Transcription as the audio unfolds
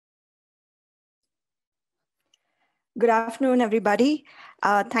Good afternoon, everybody.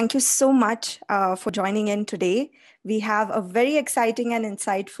 Thank you so much for joining in today. We have a very exciting and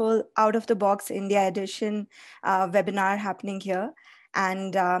insightful Out of the Box India edition webinar happening here.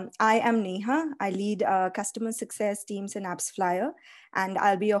 And I am Neha. I lead customer success teams in AppsFlyer, and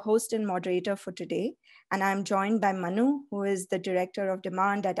I'll be your host and moderator for today. And I'm joined by Manu, who is the director of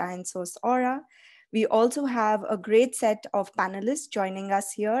demand at ironSource Aura. We also have a great set of panelists joining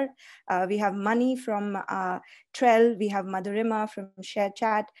us here. We have Mani from Trell, we have Madhurima from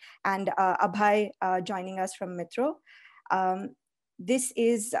ShareChat, and Abhay joining us from Mitro. Um, this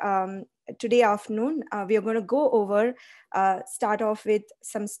is today afternoon. We are going to go over, start off with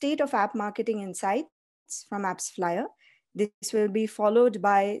some state of app marketing insights from AppsFlyer. This will be followed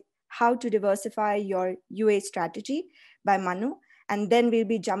by how to diversify your UA strategy by Manu. And then we'll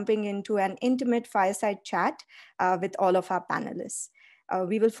be jumping into an intimate fireside chat with all of our panelists.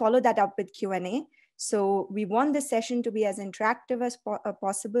 We will follow that up with Q&A. So we want this session to be as interactive as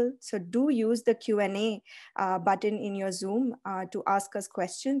possible. So do use the Q&A button in your Zoom to ask us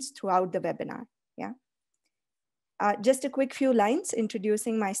questions throughout the webinar. Yeah. Just a quick few lines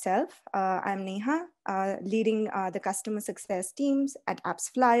introducing myself. I'm Neha, leading the customer success teams at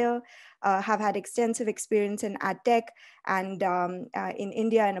AppsFlyer, have had extensive experience in ad tech and in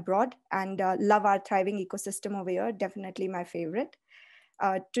India and abroad, and love our thriving ecosystem over here, definitely my favorite.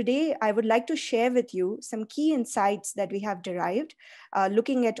 Today, I would like to share with you some key insights that we have derived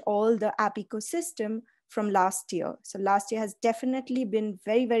looking at all the app ecosystem from last year. So last year has definitely been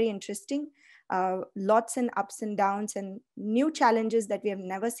very, very interesting. Lots and ups and downs and new challenges that we have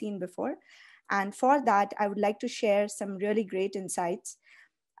never seen before. And for that, I would like to share some really great insights.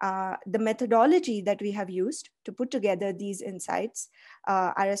 The methodology that we have used to put together these insights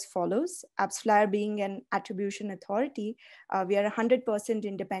are as follows. AppsFlyer being an attribution authority, we are 100%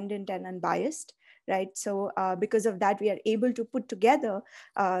 independent and unbiased, right? So because of that, we are able to put together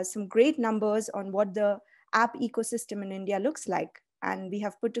some great numbers on what the app ecosystem in India looks like. And we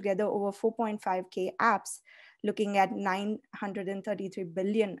have put together over 4.5K apps, looking at 933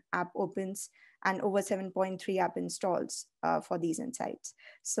 billion app opens and over 7.3 app installs for these insights.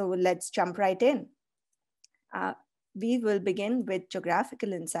 So let's jump right in. We will begin with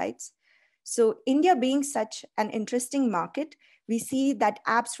geographical insights. So India being such an interesting market, we see that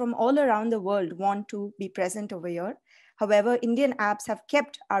apps from all around the world want to be present over here. However, Indian apps have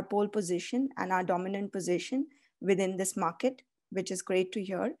kept our pole position and our dominant position within this market, which is great to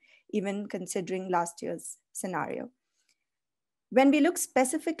hear, even considering last year's scenario. When we look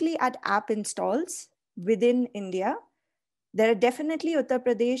specifically at app installs within India, there are definitely Uttar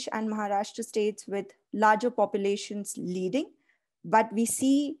Pradesh and Maharashtra states with larger populations leading, but we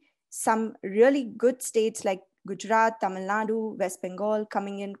see some really good states like Gujarat, Tamil Nadu, West Bengal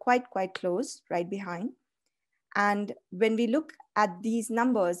coming in quite close, right behind. And when we look at these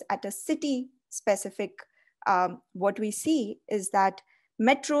numbers at a city specific, what we see is that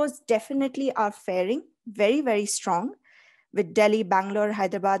metros definitely are faring very, very strong, with Delhi, Bangalore,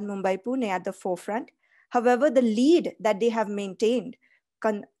 Hyderabad, Mumbai, Pune at the forefront. However, the lead that they have maintained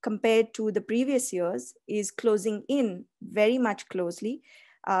compared to the previous years is closing in very much closely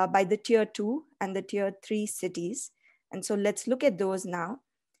by the tier 2 and the tier 3 cities. And so let's look at those now.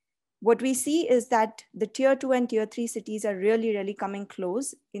 What we see is that the tier 2 and tier 3 cities are really coming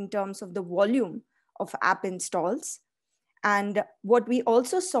close in terms of the volume of app installs. And what we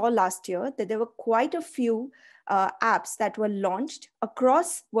also saw last year, that there were quite a few apps that were launched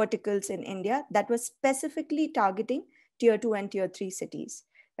across verticals in India that were specifically targeting tier 2 and tier 3 cities,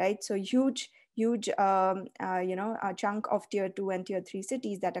 right? So huge a chunk of tier 2 and tier 3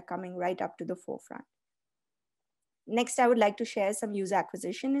 cities that are coming right up to the forefront. Next, I would like to share some user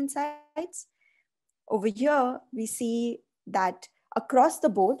acquisition insights. Over here, we see that across the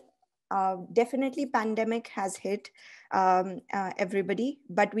board, definitely pandemic has hit everybody,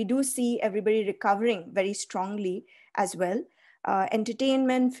 but we do see everybody recovering very strongly as well.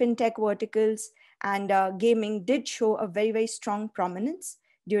 Entertainment, fintech verticals, and gaming did show a very strong prominence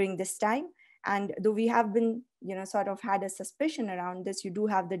during this time. And though we have been, sort of had a suspicion around this, you do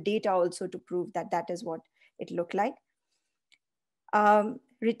have the data also to prove that that is what it looked like.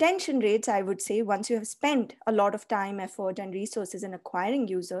 Retention rates, I would say, once you have spent a lot of time, effort, and resources in acquiring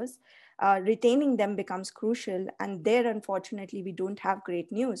users, retaining them becomes crucial. And there, unfortunately, we don't have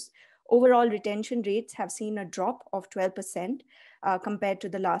great news. Overall retention rates have seen a drop of 12% compared to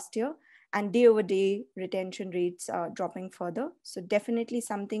the last year, and day-over-day retention rates dropping further. So definitely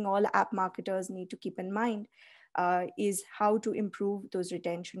something all app marketers need to keep in mind is how to improve those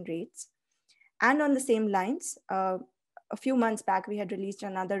retention rates. And on the same lines, a few months back, we had released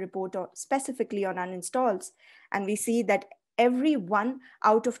another report specifically on uninstalls, and we see that every 1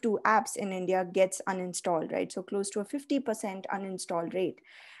 out of 2 apps in India gets uninstalled, right? So close to a 50% uninstall rate.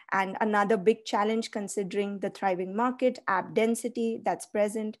 And another big challenge, considering the thriving market, app density that's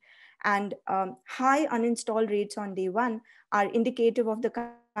present, and high uninstall rates on day one are indicative of the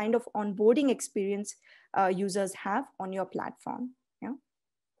kind of onboarding experience users have on your platform. Yeah.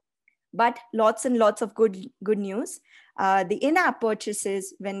 But lots and lots of good news. The in-app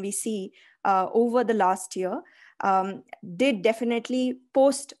purchases, when we see over the last year, did definitely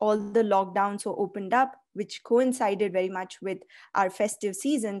post all the lockdowns so opened up, which coincided very much with our festive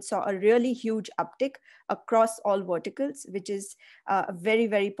season, saw a really huge uptick across all verticals, which is a very,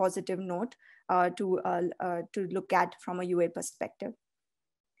 very positive note to look at from a UA perspective.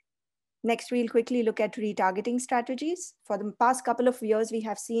 Next, we'll quickly look at retargeting strategies. For the past couple of years, we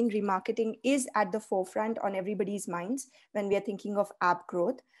have seen remarketing is at the forefront on everybody's minds when we are thinking of app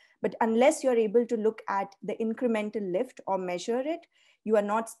growth. But unless you're able to look at the incremental lift or measure it, you are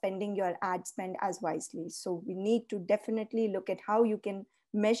not spending your ad spend as wisely. So we need to definitely look at how you can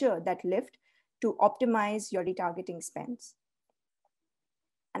measure that lift to optimize your retargeting spends.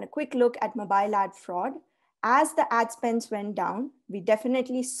 And a quick look at mobile ad fraud. As the ad spends went down, we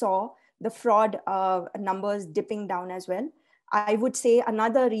definitely saw the fraud numbers dipping down as well. I would say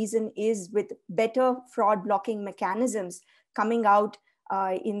another reason is with better fraud blocking mechanisms coming out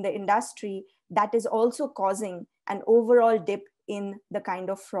in the industry, that is also causing an overall dip in the kind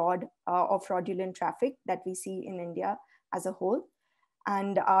of fraud or fraudulent traffic that we see in India as a whole.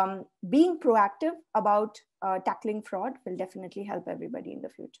 And being proactive about tackling fraud will definitely help everybody in the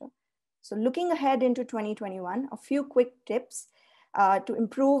future. So looking ahead into 2021, a few quick tips. To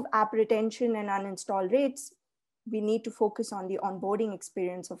improve app retention and uninstall rates, we need to focus on the onboarding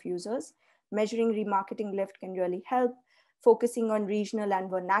experience of users. Measuring remarketing lift can really help. Focusing on regional and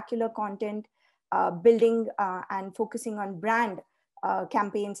vernacular content, building and focusing on brand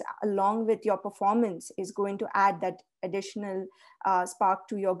campaigns along with your performance is going to add that additional spark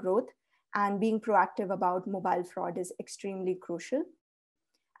to your growth. And being proactive about mobile fraud is extremely crucial.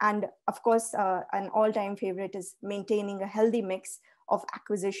 And of course, an all-time favorite is maintaining a healthy mix of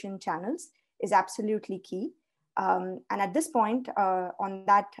acquisition channels is absolutely key. And at this point, on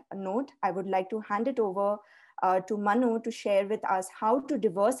that note, I would like to hand it over to Manu to share with us how to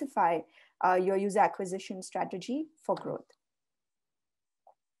diversify your user acquisition strategy for growth.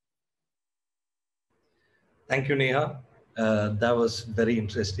 Thank you, Neha. That was very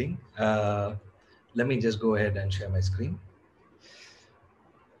interesting. Let me just go ahead and share my screen.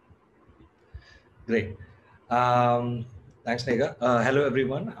 Great. Thanks, Neha. Hello,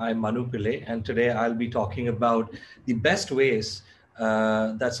 everyone. I'm Manu Pillai, and today I'll be talking about the best ways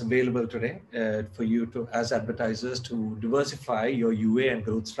that's available today for you to, as advertisers, to diversify your UA and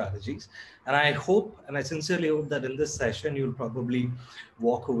growth strategies. And I hope, and I sincerely hope that in this session, you'll probably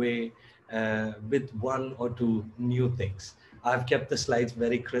walk away with 1 or 2 new things. I've kept the slides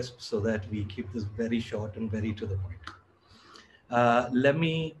very crisp so that we keep this very short and very to the point. Let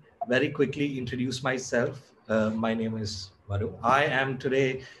me very quickly introduce myself. My name is Manu. I am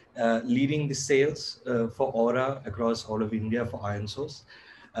today leading the sales for Aura across all of India for ironSource.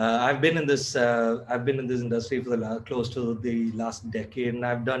 I've been in this industry for close to the last decade, and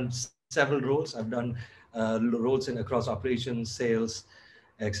I've done several roles. I've done roles across operations, sales,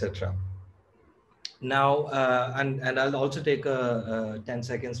 etc. Now, and I'll also take 10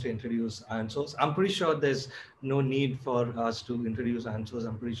 seconds to introduce ironSource. I'm pretty sure there's no need for us to introduce ironSource.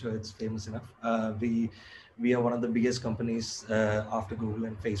 I'm pretty sure it's famous enough. We are one of the biggest companies after Google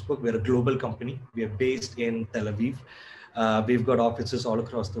and Facebook. We're a global company. We are based in Tel Aviv. We've got offices all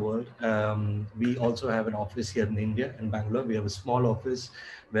across the world. We also have an office here in India, in Bangalore. We have a small office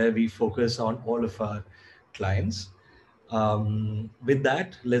where we focus on all of our clients. With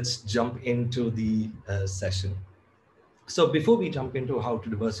that, let's jump into the session. So before we jump into how to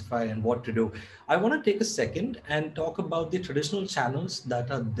diversify and what to do, I want to take a second and talk about the traditional channels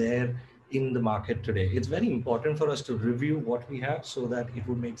that are there in the market today. It's very important for us to review what we have so that it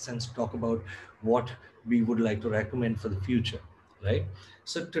would make sense to talk about what we would like to recommend for the future, right?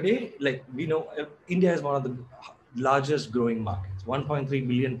 So today, like we know, India is one of the largest growing markets, 1.3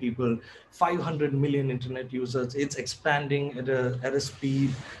 billion people, 500 million internet users. It's expanding at a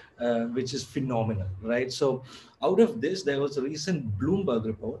speed which is phenomenal, right? So out of this, there was a recent Bloomberg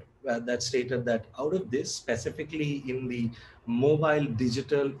report that stated that out of this, specifically in the mobile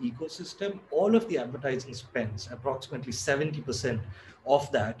digital ecosystem, all of the advertising spends, approximately 70%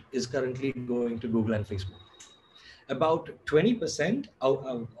 of that is currently going to Google and Facebook. about 20%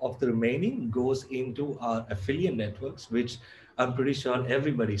 of the remaining goes into our affiliate networks, which I'm pretty sure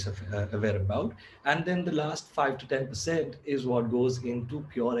everybody's aware about. And then the last 5 to 10% is what goes into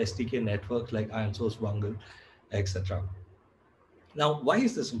pure SDK networks like ironSource, Bungle, etc. Now, why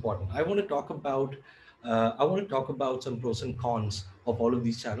is this important? I want to talk about some pros and cons of all of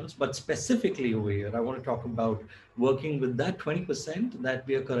these channels, but specifically over here, I want to talk about working with that 20% that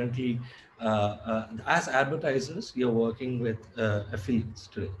we are currently, as advertisers, you're working with affiliates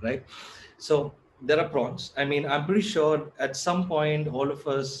today, right? So there are pros. I mean, I'm pretty sure at some point, all of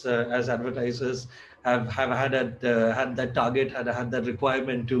us as advertisers have had that target, had that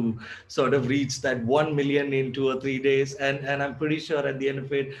requirement to sort of reach that 1 million in 2 or 3 days, and I'm pretty sure at the end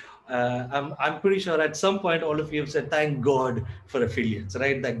of it, I'm pretty sure at some point all of you have said thank God for affiliates,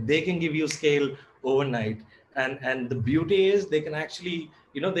 right? That they can give you scale overnight, and the beauty is they can actually,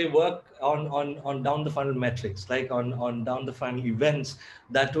 they work on down the funnel metrics, like on down the funnel events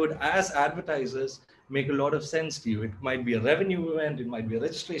that would, as advertisers, make a lot of sense to you. It might be a revenue event, it might be a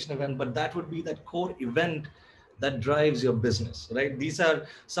registration event, but that would be that core event that drives your business, right? These are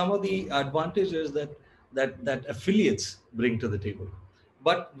some of the advantages that affiliates bring to the table.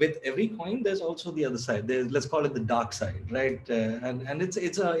 But with every coin, there's also the other side. There's, let's call it the dark side, right? And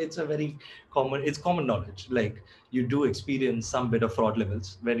it's a very common knowledge. Like, you do experience some bit of fraud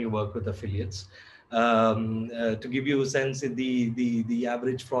levels when you work with affiliates. To give you a sense, the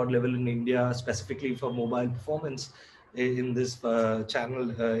average fraud level in India, specifically for mobile performance, in this channel,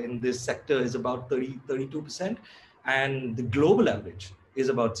 in this sector, is about 32%, and the global average is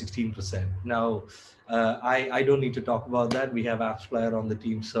about 16%. Now, I don't need to talk about that. We have AppsFlyer on the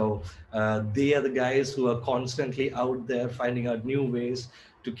team, so they are the guys who are constantly out there finding out new ways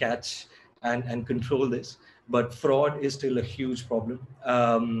to catch and control this. But fraud is still a huge problem.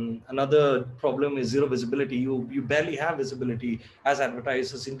 Another problem is zero visibility. You barely have visibility as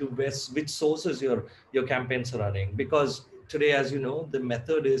advertisers into which sources your campaigns are running, because today, as you know, the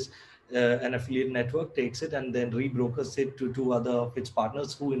method is an affiliate network takes it and then rebrokers it to two other of its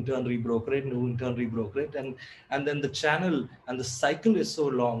partners, who in turn rebroker it, and who in turn rebroker it, and then the channel and the cycle is so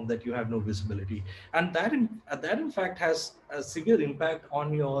long that you have no visibility, and that in fact has a severe impact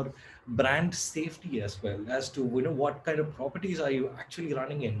on your brand safety as well, as to, what kind of properties are you actually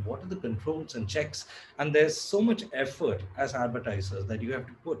running in, what are the controls and checks. And there's so much effort as advertisers that you have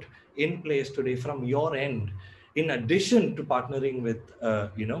to put in place today from your end, in addition to partnering with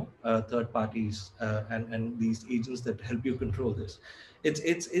third parties, and these agents that help you control this.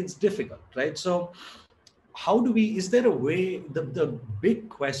 It's difficult, right? So how do we, is there a way, the big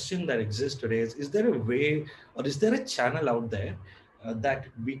question that exists today is there a way, or is there a channel out there that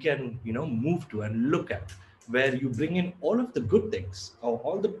we can move to and look at, where you bring in all of the good things or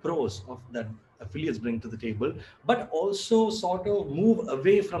all the pros of that affiliates bring to the table, but also sort of move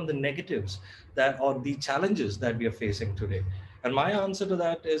away from the negatives that, or the challenges that we are facing today? And my answer to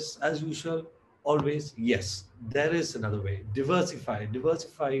that is, as usual, always yes. There is another way. Diversify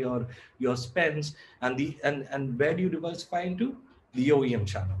your spends. And where do you diversify into? The OEM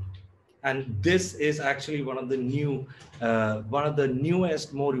channel. And this is actually one of the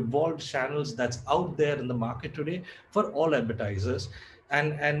newest, more evolved channels that's out there in the market today for all advertisers.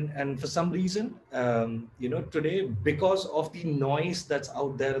 And for some reason, today, because of the noise that's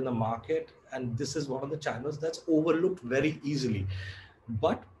out there in the market, and this is one of the channels that's overlooked very easily.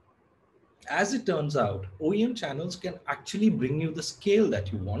 But as it turns out, OEM channels can actually bring you the scale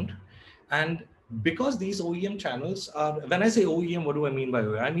that you want. And because these OEM channels are, when I say OEM, what do I mean by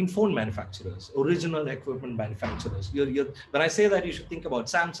OEM? I mean phone manufacturers, original equipment manufacturers. When I say that, you should think about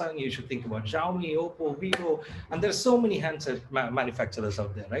Samsung, you should think about Xiaomi, Oppo, Vivo, and there's so many handset manufacturers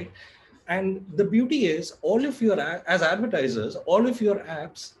out there, right? And the beauty is, as advertisers, all of your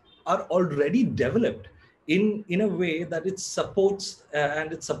apps are already developed in a way that it supports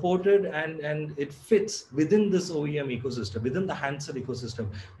and it's supported, and it fits within this OEM ecosystem, within the handset ecosystem.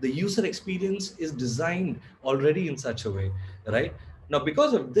 The user experience is designed already in such a way, right? Now,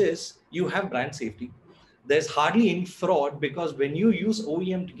 because of this, you have brand safety. There's hardly any fraud, because when you use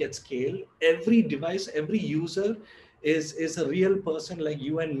OEM to get scale, every device, every user is a real person like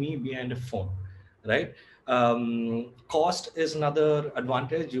you and me behind a phone, right? Cost is another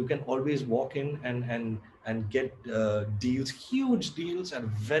advantage. You can always walk in and get deals, huge deals at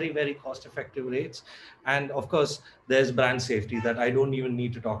very, very cost effective rates. And of course, there's brand safety that I don't even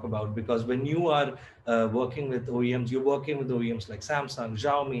need to talk about, because when you are working with OEMs, you're working with OEMs like Samsung,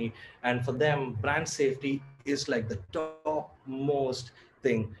 Xiaomi, and for them, brand safety is like the topmost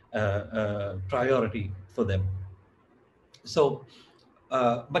thing, priority for them. So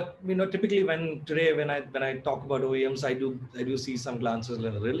But typically when I talk about OEMs, I do see some glances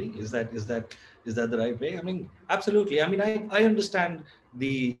like, really, is that the right way? I mean, absolutely. I mean, I understand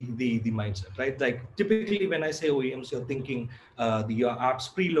the mindset, right? Like typically when I say OEMs, you're thinking your app's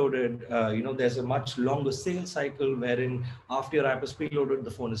preloaded. There's a much longer sales cycle wherein after your app is preloaded,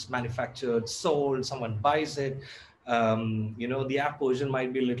 the phone is manufactured, sold, someone buys it. The app version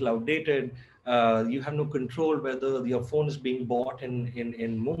might be a little outdated. You have no control whether your phone is being bought in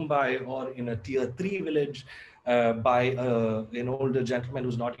Mumbai or in a tier 3 village by an older gentleman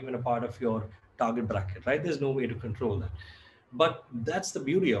who's not even a part of your target bracket, right? There's no way to control that. But that's the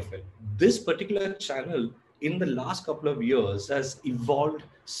beauty of it. This particular channel in the last couple of years has evolved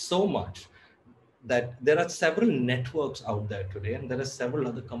so much that there are several networks out there today, and there are several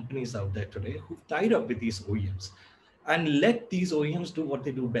other companies out there today who've tied up with these OEMs and let these OEMs do what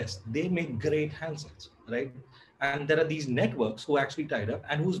they do best. They make great handsets, right? And there are these networks who actually tied up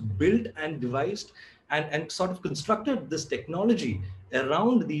and who's built and devised and sort of constructed this technology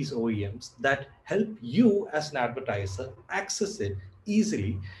around these OEMs that help you as an advertiser access it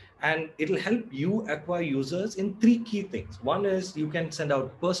easily. And it'll help you acquire users in three key things. One is you can send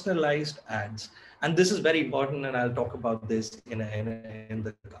out personalized ads. And this is very important, and I'll talk about this in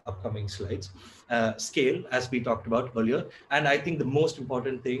the upcoming slides. Scale, as we talked about earlier. And I think the most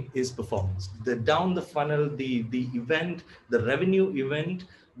important thing is performance. The down the funnel, the event, the revenue event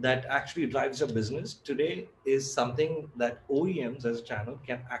that actually drives your business today is something that OEMs as a channel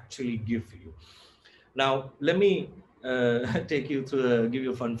can actually give you. Now, let me take you through, give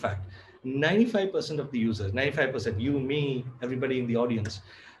you a fun fact. 95% of the users, 95%, you, me, everybody in the audience,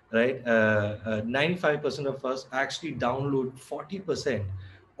 right? 95% of us actually download 40%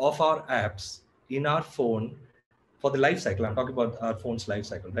 of our apps in our phone for the life cycle. I'm talking about our phone's life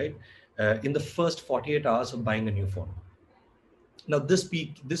cycle, right? In the first 48 hours of buying a new phone. Now, this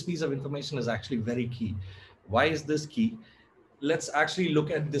piece of information is actually very key. Why is this key? Let's actually look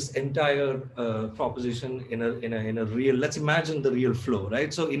at this entire proposition in a real. Let's imagine the real flow,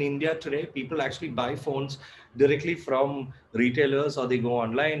 right? So in India today, people actually buy phones directly from retailers, or they go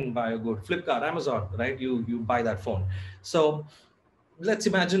online, go to Flipkart, Amazon, right? You buy that phone. So let's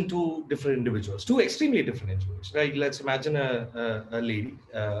imagine two different individuals, two extremely different individuals, right? Let's imagine a lady,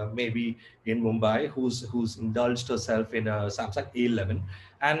 maybe in Mumbai, who's indulged herself in a Samsung A11.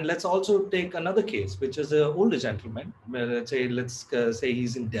 And let's also take another case, which is an older gentleman. Let's say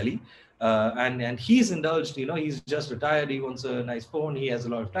he's in Delhi, and he's indulged. He's just retired. He wants a nice phone. He has a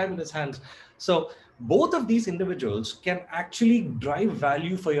lot of time in his hands. So both of these individuals can actually drive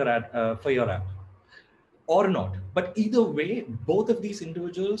value for your app or not. But either way, both of these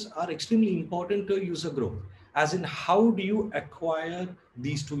individuals are extremely important to user growth. As in, how do you acquire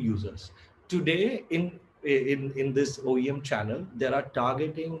these two users? Today, in this OEM channel, there are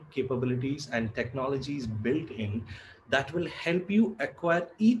targeting capabilities and technologies built in that will help you acquire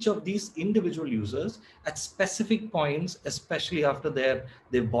each of these individual users at specific points, especially after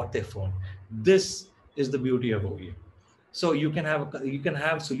they've bought their phone. This is the beauty of OEM. So you can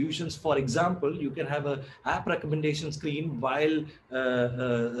have solutions. For example, you can have a app recommendation screen while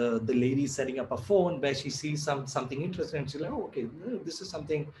the lady is setting up a phone where she sees something interesting, and she's like, oh, okay, this is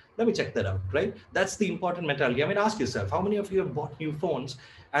something, let me check that out, right? That's the important mentality. I mean, ask yourself, how many of you have bought new phones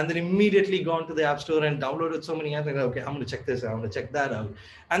and then immediately gone to the app store and downloaded so many apps and okay, I'm going to check this out, I'm going to check that out.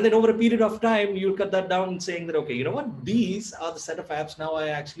 And then over a period of time, you'll cut that down and saying that, okay, you know what, these are the set of apps now I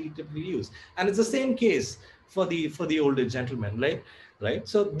actually typically use. And it's the same case for the older gentleman, right?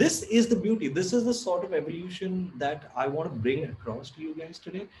 So this is the beauty. This is the sort of evolution that I want to bring across to you guys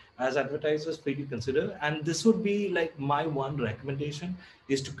today as advertisers for you to consider. And this would be like my one recommendation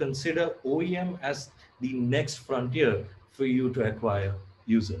is to consider OEM as the next frontier for you to acquire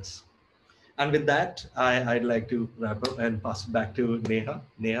users. And with that, I'd like to wrap up and pass it back to Neha.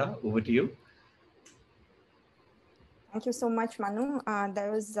 Neha, over to you. Thank you so much, Manu. That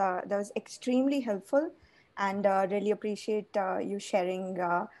was extremely helpful, and really appreciate you sharing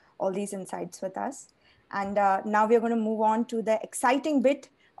all these insights with us. And now we are going to move on to the exciting bit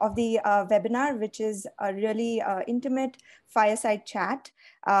of the webinar, which is a really intimate fireside chat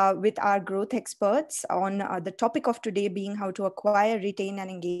with our growth experts on the topic of today being how to acquire, retain,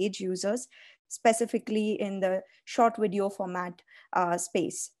 and engage users, specifically in the short video format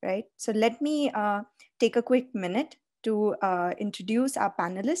space, right? So let me take a quick minute to introduce our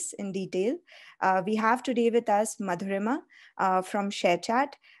panelists in detail. We have today with us Madhurima from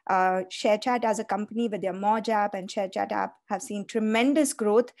ShareChat. ShareChat as a company with their Moj app and ShareChat app have seen tremendous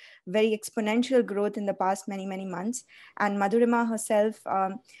growth, very exponential growth in the past many, many months. And Madhurima herself,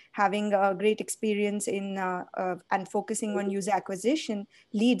 having a great experience in and focusing on user acquisition,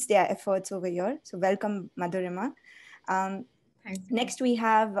 leads their efforts over here. So welcome, Madhurima. Next, we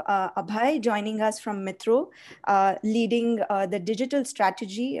have Abhay joining us from Mitro, leading the digital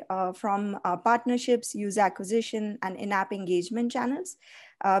strategy from partnerships, user acquisition, and in-app engagement channels.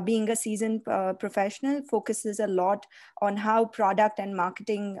 Being a seasoned professional, focuses a lot on how product and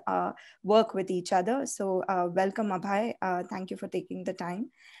marketing work with each other. So welcome, Abhay. Thank you for taking the time.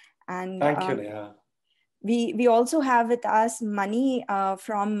 And thank you, Neha. We also have with us Mani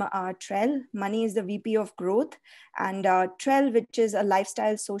from Trell. Mani is the VP of Growth, and Trell, which is a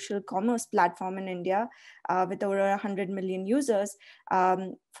lifestyle social commerce platform in India with over 100 million users,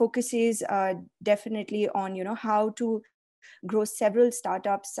 focuses definitely on how to grow several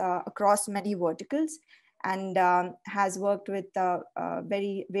startups across many verticals, and has worked with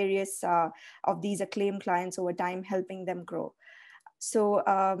very various of these acclaimed clients over time, helping them grow. So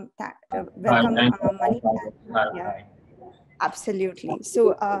welcome, Mani. Yeah, absolutely.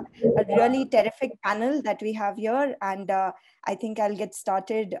 So a really terrific panel that we have here. And I think I'll get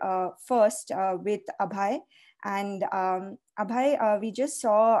started first with Abhay. And Abhay, we just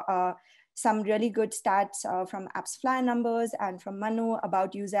saw some really good stats from AppsFlyer numbers and from Manu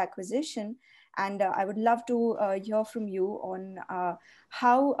about user acquisition. And I would love to hear from you on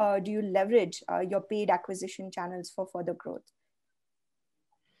how do you leverage your paid acquisition channels for further growth?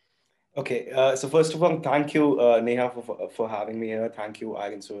 Okay, so first of all, thank you, Neha, for having me here. Thank you,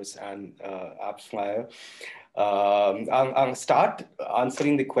 ironSource and AppsFlyer. I'll start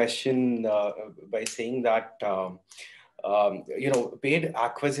answering the question by saying that, paid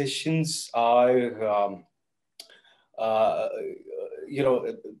acquisitions are,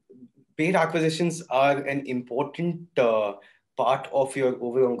 paid acquisitions are an important part of your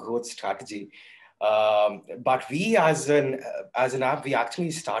overall growth strategy. But we as an app, we actually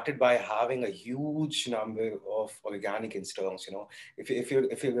started by having a huge number of organic installs. If you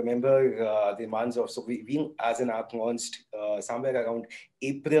remember the months of, so we as an app launched somewhere around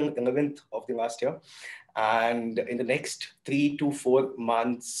April 11th of the last year, and in the next 3 to 4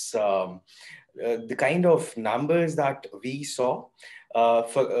 months, the kind of numbers that we saw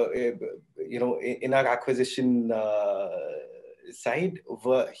in our acquisition side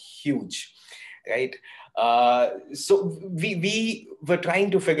were huge. Right. So we were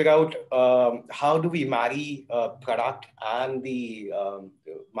trying to figure out how do we marry product and the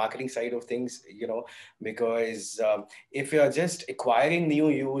marketing side of things, because if you're just acquiring new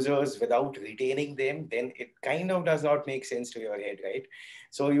users without retaining them, then it kind of does not make sense to your head, right?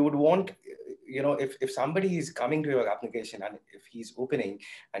 So you would want, if somebody is coming to your application and if he's opening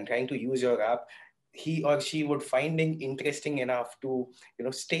and trying to use your app, he or she would finding interesting enough to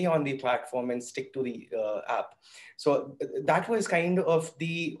stay on the platform and stick to the app. So that was kind of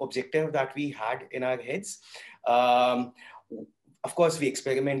the objective that we had in our heads. Of course, we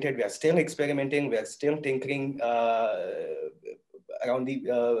experimented. We are still experimenting. We are still tinkering around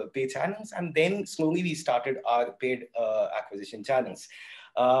the paid channels, and then slowly we started our paid acquisition channels.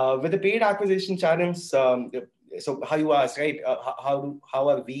 With the paid acquisition channels, so how you asked, right? How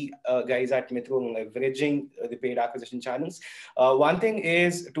are we guys at Mitro leveraging the paid acquisition channels? One thing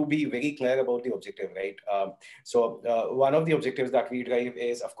is to be very clear about the objective, right? So one of the objectives that we drive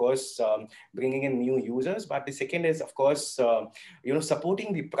is, of course, bringing in new users. But the second is, of course,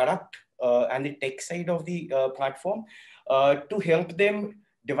 supporting the product and the tech side of the platform to help them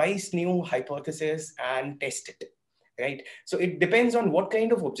devise new hypotheses and test it. Right. So it depends on what kind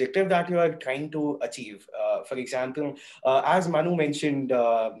of objective that you are trying to achieve. For example, as Manu mentioned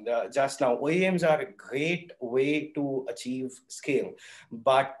just now, OEMs are a great way to achieve scale.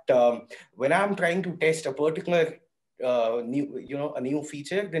 But when I'm trying to test a particular a new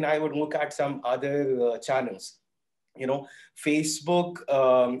feature, then I would look at some other channels. Facebook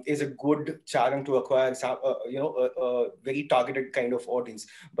is a good channel to acquire some, a very targeted kind of audience.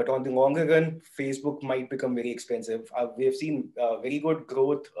 But on the longer run, Facebook might become very expensive. We have seen very good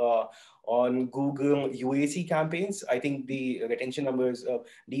growth on Google UAC campaigns. I think the retention numbers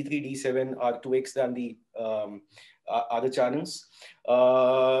D3, D7 are 2x than the other channels.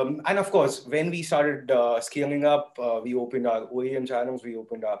 And of course, when we started scaling up, we opened our OEM channels, we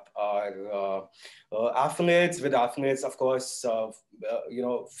opened up our affiliates. With affiliates, of course,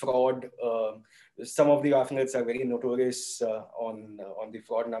 fraud. Some of the affiliates are very notorious on the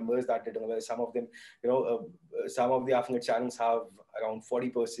fraud numbers that they deliver. Some of them, some of the affiliate channels have around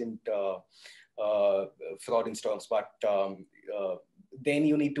 40% fraud in stocks, but then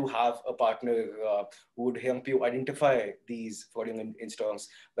you need to have a partner who would help you identify these fraudulent installs.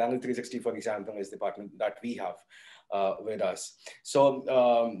 Bangle 360, for example, is the partner that we have with us. So,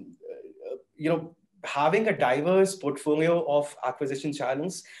 having a diverse portfolio of acquisition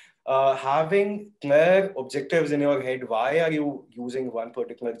channels, having clear objectives in your head, why are you using one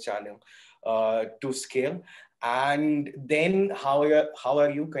particular channel to scale? And then how are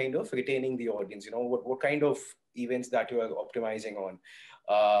you kind of retaining the audience? What kind of events that you are optimizing on?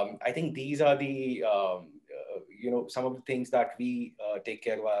 I think these are the some of the things that we take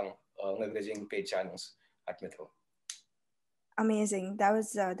care while leveraging paid channels at Mithil. Amazing. That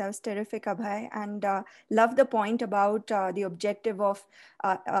was terrific, Abhay, and love the point about the objective of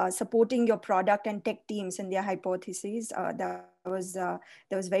supporting your product and tech teams in their hypotheses. That was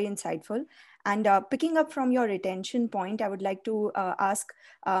very insightful. And picking up from your retention point, I would like to ask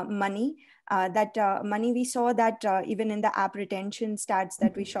Mani Mani, we saw that even in the app retention stats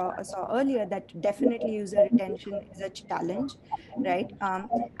that we saw earlier, that definitely user retention is a challenge, right?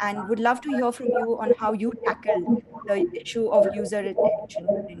 And would love to hear from you on how you tackled the issue of user retention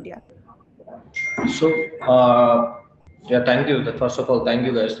in India. So, yeah, thank you. First of all, thank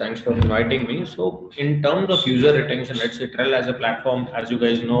you guys. Thanks for inviting me. So, in terms of user retention, let's say Trell as a platform, as you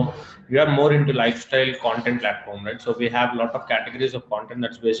guys know, we are more into lifestyle content platform, right? So, we have a lot of categories of content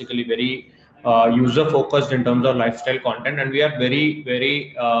that's basically very user focused in terms of lifestyle content, and we are very,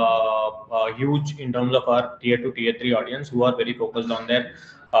 very huge in terms of our tier 2, tier 3 audience who are very focused on their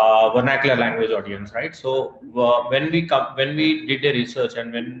vernacular language audience, right? So when we did a research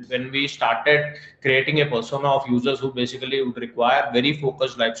and when we started creating a persona of users who basically would require very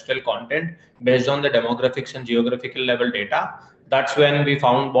focused lifestyle content based on the demographics and geographical level data, that's when we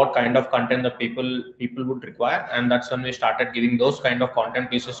found what kind of content that people would require, and that's when we started giving those kind of content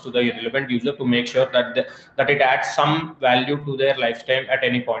pieces to the relevant user to make sure that it adds some value to their lifetime at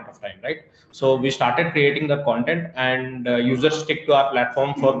any point of time, right? So we started creating the content, and users stick to our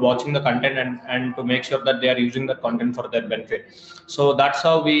platform for watching the content and to make sure that they are using the content for their benefit. So that's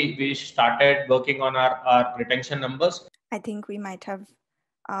how we started working on our retention numbers. I think we might have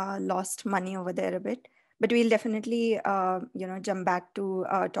lost Mani over there a bit, but we'll definitely jump back to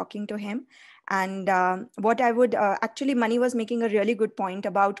talking to him. And what I would actually, Mani was making a really good point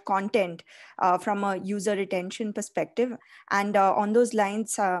about content from a user retention perspective. And on those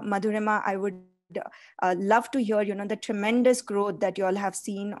lines, Madhurima, I would love to hear, the tremendous growth that you all have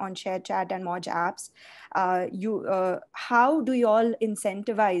seen on ShareChat and Moj apps. How do you all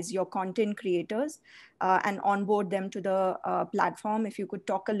incentivize your content creators and onboard them to the platform? If you could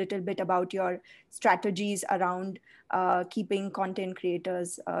talk a little bit about your strategies around keeping content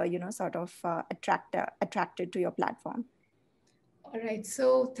creators, attracted to your platform. All right.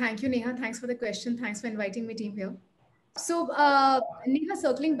 So thank you, Neha. Thanks for the question. Thanks for inviting me, team here. So Neha,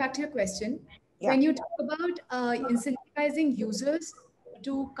 circling back to your question, when you talk about incentivizing users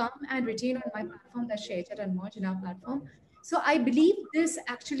to come and retain on my platform, that's ShareChat and Merge in our platform. So I believe this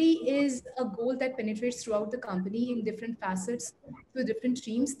actually is a goal that penetrates throughout the company in different facets through different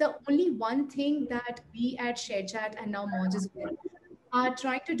streams. The only one thing that we at ShareChat and now Merge as well are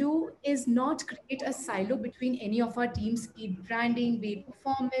trying to do is not create a silo between any of our teams, be it branding, be it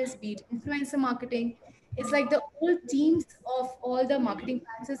performance, be it influencer marketing. It's like the whole teams of all the marketing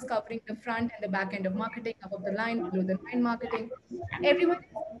practices covering the front and the back end of marketing, above the line, below the line marketing. Everyone,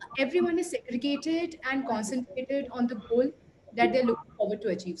 everyone is segregated and concentrated on the goal that they're looking forward to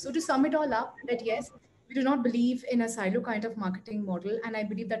achieve. So to sum it all up, that yes, we do not believe in a silo kind of marketing model, and I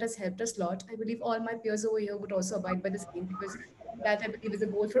believe that has helped us a lot. I believe all my peers over here would also abide by the same, because that I believe is a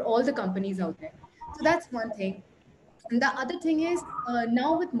goal for all the companies out there. So that's one thing. And the other thing is,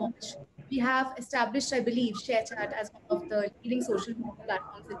 now with Mosh, we have established, I believe, ShareChat as one of the leading social media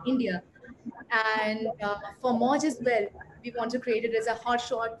platforms in India. And for Moj as well, we want to create it as a hot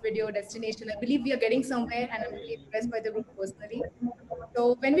shot video destination. I believe we are getting somewhere, and I'm really impressed by the group personally.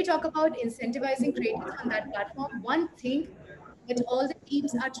 So when we talk about incentivizing creators on that platform, one thing that all the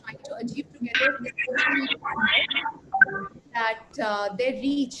teams are trying to achieve together is social media that their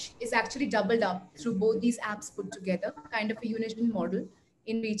reach is actually doubled up through both these apps put together, kind of a unison model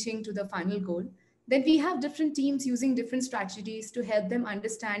in reaching to the final goal. Then we have different teams using different strategies to help them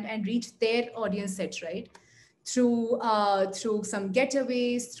understand and reach their audience set, right? Through some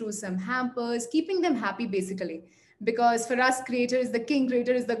getaways, through some hampers, keeping them happy basically. Because for us, creator is the king,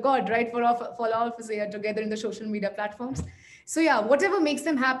 creator is the god, right? For all of us here together in the social media platforms. So yeah, whatever makes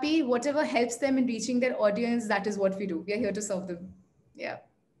them happy, whatever helps them in reaching their audience, that is what we do. We are here to serve them. Yeah.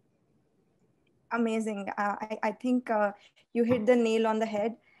 Amazing. I think you hit the nail on the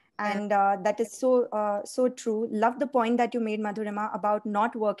head. Yeah. And that is so true. Love the point that you made, Madhurima, about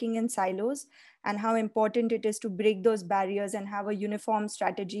not working in silos and how important it is to break those barriers and have a uniform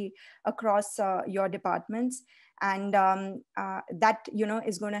strategy across your departments. And that,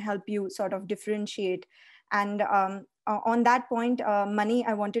 is going to help you sort of differentiate. And on that point, Mani,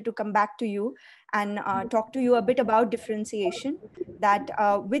 I wanted to come back to you and talk to you a bit about differentiation. That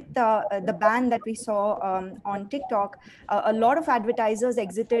with the ban that we saw on TikTok, a lot of advertisers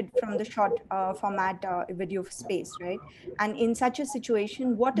exited from the short format video space, right? And in such a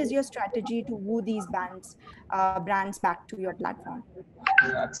situation, what is your strategy to woo these brands back to your platform?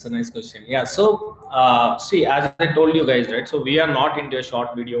 That's a nice question. Yeah. So, see, as I told you guys, right? So we are not into a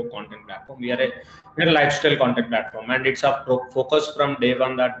short video content platform. We're a lifestyle content platform, and it's a focus from day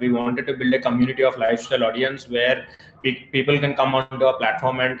one that we wanted to build a community of lifestyle audience where people can come onto a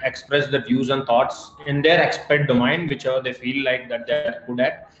platform and express the views and thoughts in their expert domain, whichever they feel like that they're good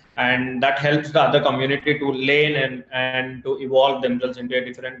at, and that helps the other community to learn and to evolve themselves into a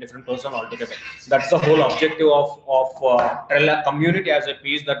different person altogether. That's the whole objective of Trella community as a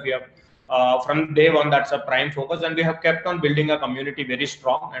piece that we have from day one. That's a prime focus, and we have kept on building a community very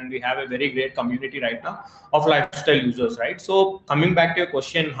strong, and we have a very great community right now of lifestyle users, right? So coming back to your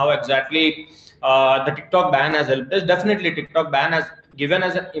question, how exactly the TikTok ban has helped us. Definitely TikTok ban has given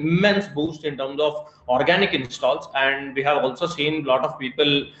us an immense boost in terms of organic installs, and we have also seen a lot of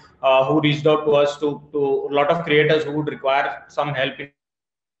people who reached out to us, to a lot of creators who would require some help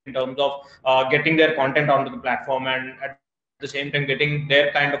in terms of getting their content onto the platform, and at the same time getting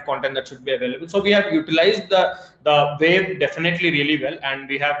their kind of content that should be available. So we have utilized the wave definitely really well, and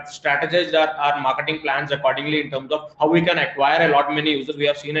we have strategized our marketing plans accordingly in terms of how we can acquire a lot many users. We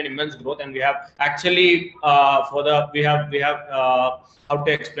have seen an immense growth, and we have actually how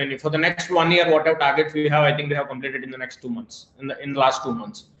to explain it, for the next 1 year, whatever targets we have, I think we have completed in the next 2 months, in the last 2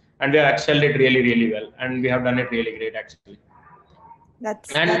 months, and we have excelled it really well, and we have done it really great actually.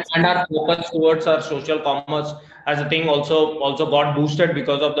 And our focus towards our social commerce as a thing also got boosted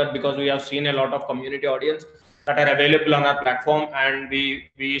because of that, because we have seen a lot of community audience that are available on our platform, and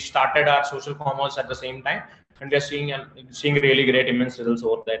we started our social commerce at the same time, and we are seeing really great immense results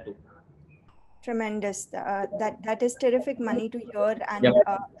over there too. Tremendous. That is terrific, Mani, to hear. And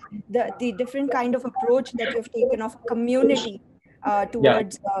Yep. The different kind of approach that you've taken of community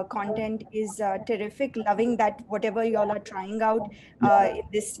towards content is terrific. Loving that whatever you all are trying out in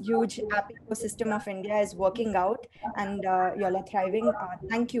this huge app ecosystem of India is working out, and you all are thriving.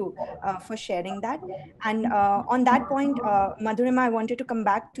 Thank you for sharing that. And on that point, Madhurima, I wanted to come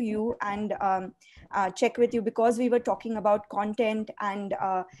back to you and check with you, because we were talking about content, and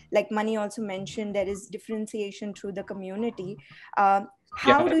like Mani also mentioned, there is differentiation through the community.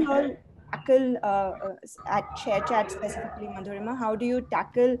 How do you all tackle at ShareChat specifically, Madhurima? How do you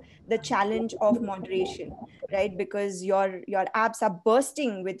tackle the challenge of moderation, right? Because your apps are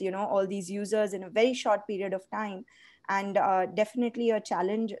bursting with all these users in a very short period of time, and definitely a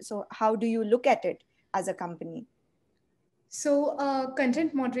challenge. So how do you look at it as a company? So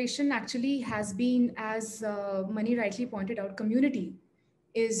content moderation actually has been, as Mani rightly pointed out, community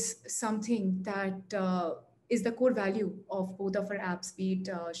is something that is the core value of both of our apps, be it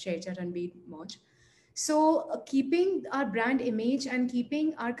ShareChat and be it Merge. So keeping our brand image and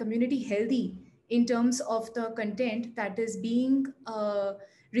keeping our community healthy in terms of the content that is being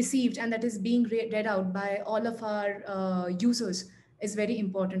received and that is being read out by all of our users is very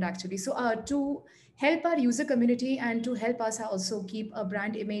important actually. So to help our user community and to help us also keep a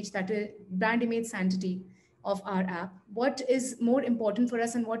brand image, that is brand image sanctity of our app, what is more important for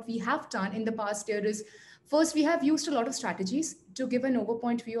us and what we have done in the past year is, first, we have used a lot of strategies to give an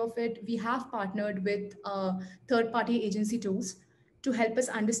overpoint view of it. We have partnered with third-party agency tools to help us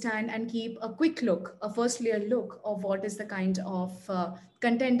understand and keep a quick look, a first layer look of what is the kind of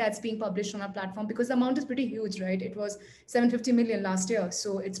content that's being published on our platform, because the amount is pretty huge, right? It was 750 million last year,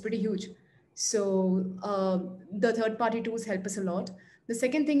 so it's pretty huge. So the third-party tools help us a lot. The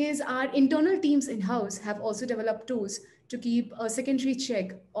second thing is our internal teams in-house have also developed tools to keep a secondary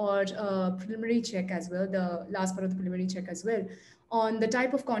check or a preliminary check as well, the last part of the preliminary check as well, on the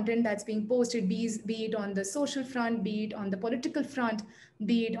type of content that's being posted, be it on the social front, be it on the political front,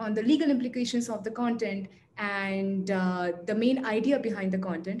 be it on the legal implications of the content, and the main idea behind the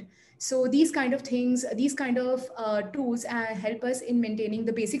content. So these kind of things, these kind of tools help us in maintaining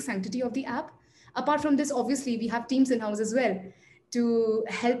the basic sanctity of the app. Apart from this, obviously, we have teams in-house as well to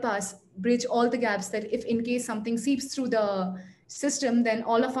help us bridge all the gaps, that if in case something seeps through the system, then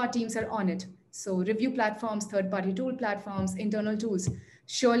all of our teams are on it. So review platforms, third-party tool platforms, internal tools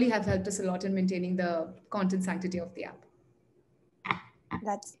surely have helped us a lot in maintaining the content sanctity of the app.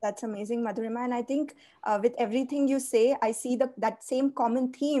 That's amazing, Madhurima. And I think with everything you say, I see that same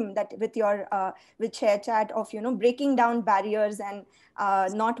common theme that with your with ShareChat of breaking down barriers and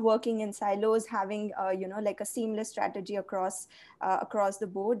not working in silos, having like a seamless strategy across the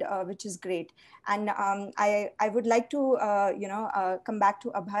board, which is great. And I would like to come back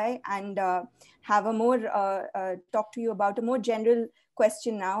to Abhay and have a more talk to you about a more general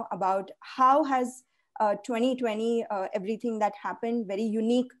question now about how has 2020, everything that happened, very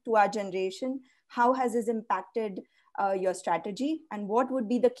unique to our generation. How has this impacted your strategy, and what would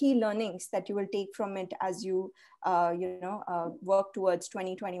be the key learnings that you will take from it as you, work towards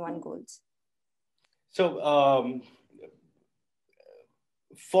 2021 goals? So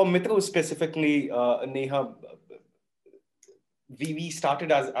for Mithro specifically, Neha, we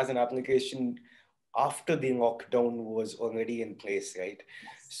started as an application after the lockdown was already in place, right?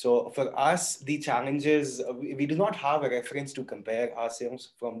 So for us, the challenges, we do not have a reference to compare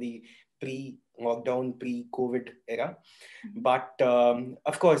ourselves from the pre-lockdown, pre-COVID era. But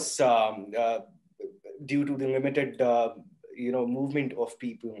of course, due to the limited movement of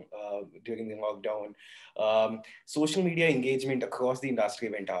people during the lockdown, social media engagement across the industry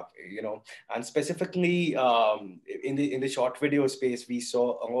went up, and specifically in the short video space, we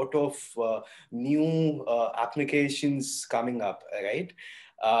saw a lot of new applications coming up, right?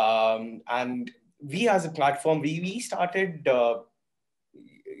 And we as a platform, we started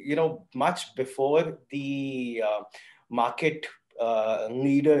much before the market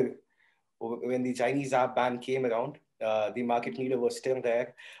leader. When the Chinese app ban came around, the market leader was still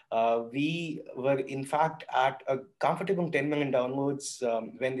there. We were in fact at a comfortable 10 million downloads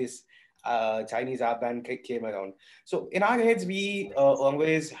when this Chinese app ban came around. So in our heads, we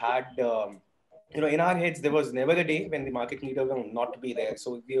always had, in our heads, there was never a day when the market leader will not be there.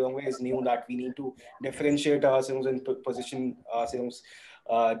 So we always knew that we need to differentiate ourselves and position ourselves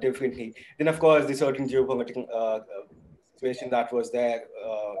differently. Then of course, the certain geopolitical situation that was there,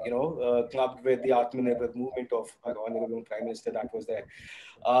 clubbed with the Atmanirbhar movement of our honorable Prime Minister that was there.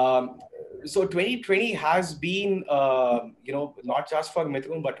 So 2020 has been, not just for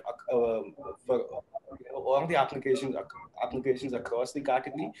Mithun, but for all the applications across the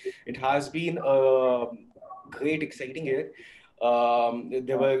category. It has been a great, exciting year.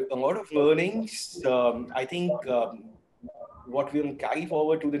 There were a lot of learnings. I think what we'll carry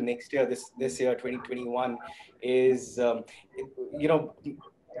forward to the next year, this year, 2021, is,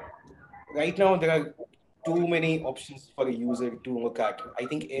 right now there are too many options for a user to look at. I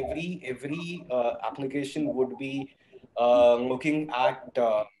think every application would be looking at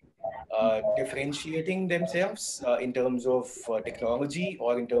differentiating themselves in terms of technology,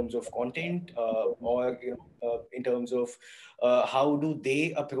 or in terms of content, or in terms of how do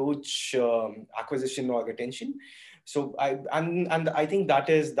they approach acquisition or retention. So I think that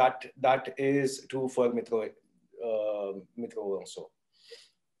is true for Mithro also.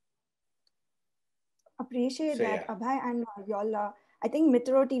 Appreciate that, Abhay, and y'all. I think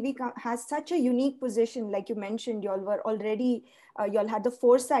Mithro TV has such a unique position. Like you mentioned, y'all were already, y'all had the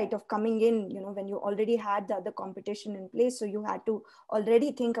foresight of coming in, when you already had the other competition in place. So you had to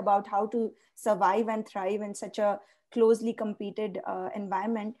already think about how to survive and thrive in such a closely competed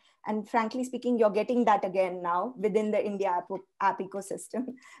environment. And frankly speaking, you're getting that again now within the India app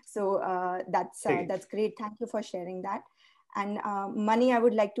ecosystem. So that's great. Thank you for sharing that. And Mani, I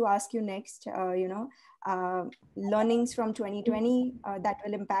would like to ask you next, learnings from 2020 that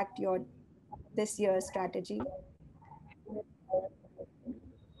will impact your this year's strategy.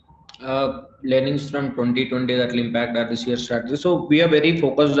 Learnings from 2020 that will impact our this year's strategy. So we are very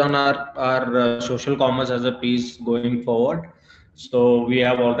focused on our social commerce as a piece going forward. So we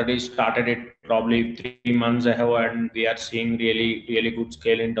have already started it probably 3 months ahead, and we are seeing really good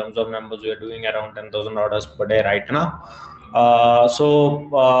scale in terms of numbers. We are doing around 10,000 orders per day right now. For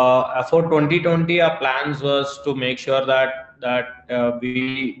 2020, our plans was to make sure that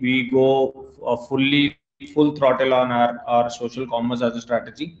we go full throttle on our social commerce as a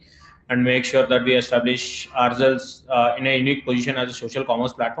strategy, and make sure that we establish ourselves in a unique position as a social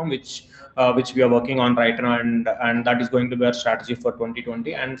commerce platform, which we are working on right now, and that is going to be our strategy for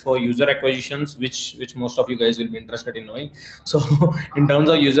 2020. And for user acquisitions, which most of you guys will be interested in knowing. So in terms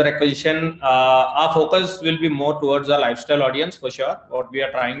of user acquisition, our focus will be more towards the lifestyle audience for sure. What we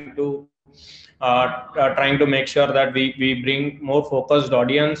are trying to make sure that we bring more focused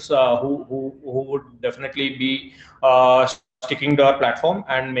audience who would definitely be sticking to our platform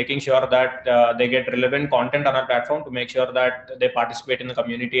and making sure that they get relevant content on our platform, to make sure that they participate in the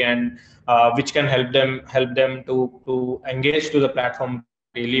community, and which can help them to engage to the platform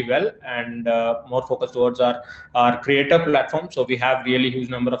really well, and more focused towards our creator platform. So we have really huge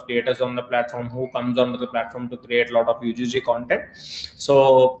number of creators on the platform who comes onto the platform to create a lot of UGC content.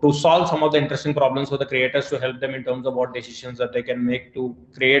 So to solve some of the interesting problems for the creators, to help them in terms of what decisions that they can make to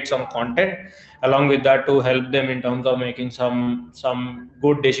create some content, along with that to help them in terms of making some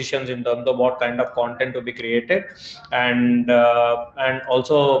good decisions in terms of what kind of content to be created, and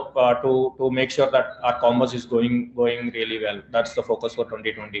also to make sure that our commerce is going really well. That's the focus for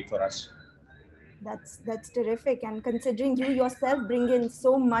 2020 for us. That's terrific. And considering you yourself bring in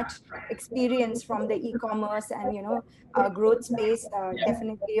so much experience from the e-commerce and growth space,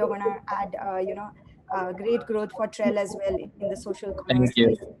 definitely you're gonna add great growth for Trell as well in the social commerce Thank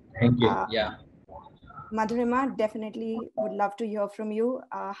you. space. Thank you. Uh, Yeah. Madhurima, definitely would love to hear from you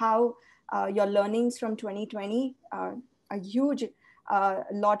how your learnings from 2020, a huge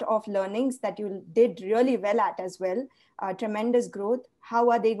lot of learnings that you did really well at as well, tremendous growth. How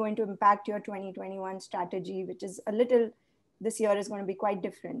are they going to impact your 2021 strategy, which is a little, this year is going to be quite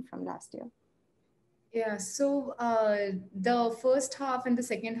different from last year? Yeah, so the first half and the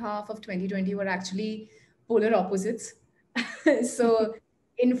second half of 2020 were actually polar opposites. So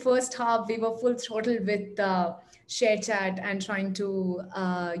in first half, we were full throttle with share chat and trying to,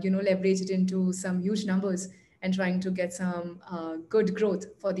 leverage it into some huge numbers and trying to get some good growth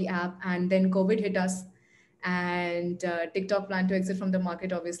for the app. And then COVID hit us, and TikTok planned to exit from the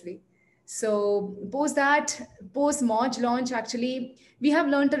market, obviously. So post that, post March launch, actually, we have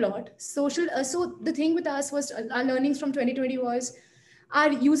learned a lot. So the thing with us was our learnings from 2020 was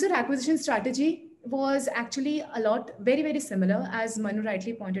our user acquisition strategy was actually a lot very, very similar, as Manu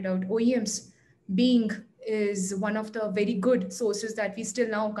rightly pointed out. OEMs being is one of the very good sources that we still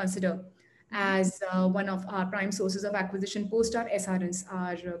now consider as one of our prime sources of acquisition post our SRNs,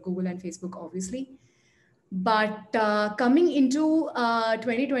 our Google and Facebook, obviously. But coming into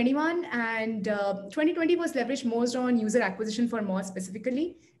 2021, and 2020 was leveraged most on user acquisition for more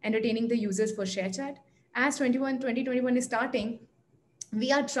specifically, entertaining the users for share chat. As 2021 is starting, we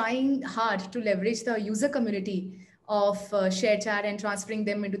are trying hard to leverage the user community of share chat and transferring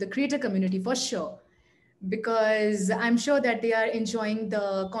them into the creator community for sure, because I'm sure that they are enjoying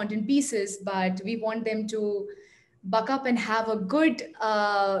the content pieces, but we want them to buck up and have a good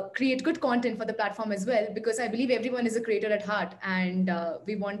create good content for the platform as well, because I believe everyone is a creator at heart, and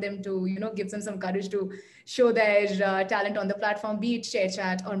we want them to give them some courage to show their talent on the platform, be it share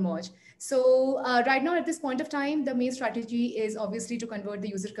chat or merge. So right now at this point of time, the main strategy is obviously to convert the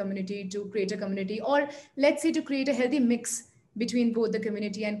user community to creator community, or let's say to create a healthy mix between both the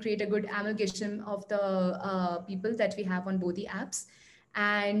community and create a good amalgamation of the people that we have on both the apps.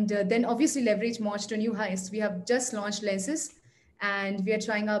 And then obviously leverage March to new heights. We have just launched lenses, and we are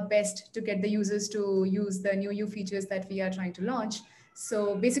trying our best to get the users to use the new features that we are trying to launch.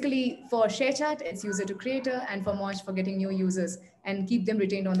 So basically for share chat, it's user to creator, and for March, for getting new users and keep them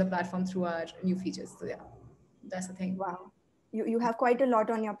retained on the platform through our new features. So yeah, that's the thing. Wow. You have quite a lot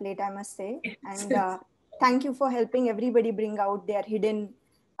on your plate, I must say. And thank you for helping everybody bring out their hidden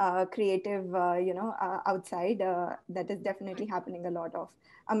creative, outside. That is definitely happening a lot of.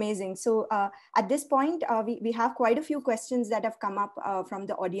 Amazing. So at this point, we have quite a few questions that have come up from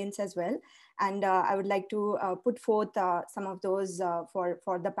the audience as well. And I would like to put forth some of those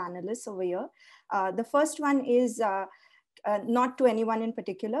for the panelists over here. The first one is not to anyone in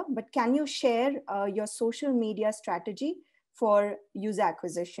particular, but can you share your social media strategy for user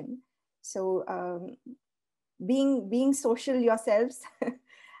acquisition? So being social yourselves,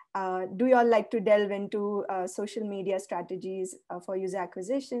 do you all like to delve into social media strategies for user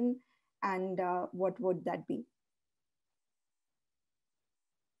acquisition, and what would that be?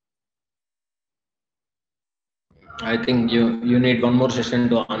 I think you need one more session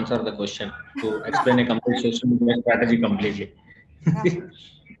to answer the question, to explain a complete social media strategy completely.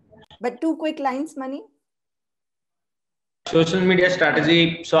 But 2 quick lines, Mani. Social media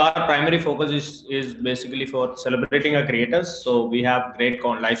strategy. So our primary focus is basically for celebrating our creators. So we have great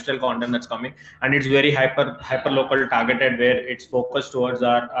lifestyle content that's coming, and it's very hyper local targeted, where it's focused towards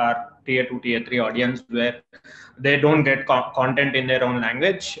our tier 2, tier 3 audience, where they don't get content in their own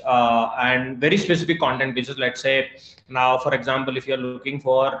language, and very specific content pieces. Let's say now, for example, if you're looking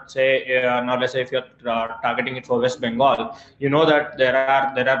for, say, now let's say if you're targeting it for West Bengal, you know that there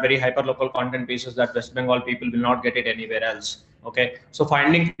are very hyper local content pieces that West Bengal people will not get it anywhere else. Okay, so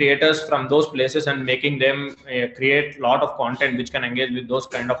finding creators from those places and making them create a lot of content which can engage with those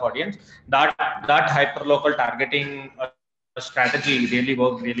kind of audience, that hyper local targeting strategy really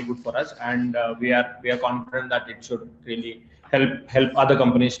worked really good for us, and we are confident that it should really help other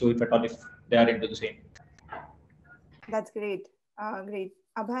companies too, if at all, if they are into the same. That's great. Great.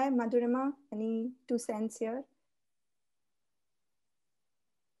 Abhay, Madhurima, any 2 cents here?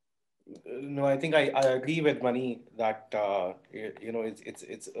 No, I think I agree with Mani that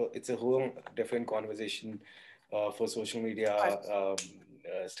it's a whole different conversation for social media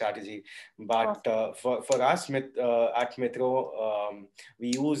strategy. But for us at Metro,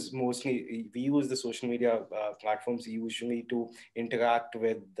 we use the social media platforms usually to interact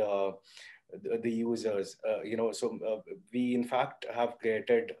with the users. We in fact have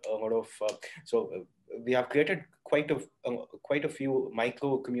created a lot of we have created quite a few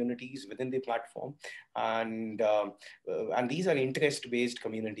micro communities within the platform, and these are interest based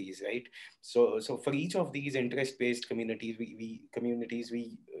communities, right? So for each of these interest based communities, we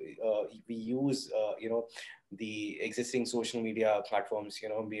use the existing social media platforms,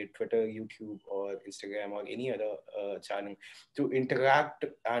 be it Twitter, YouTube, or Instagram, or any other channel, to interact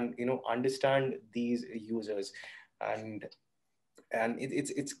and understand these users. And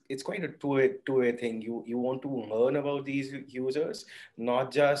it's quite a two-way thing. You want to learn about these users,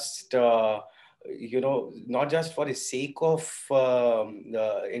 not just not just for the sake of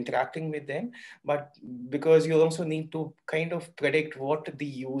interacting with them, but because you also need to kind of predict what the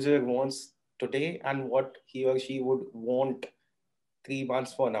user wants today and what he or she would want 3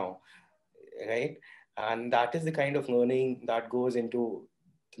 months for now, right? And that is the kind of learning that goes into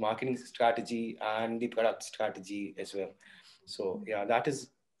the marketing strategy and the product strategy as well. So yeah, that is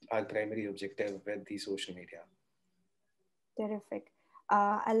our primary objective with the social media. Terrific.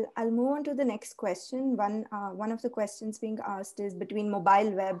 I'll move on to the next question. One of the questions being asked is between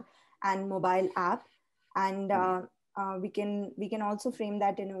mobile web and mobile app, and we can also frame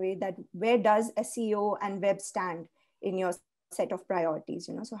that in a way that where does SEO and web stand in your set of priorities?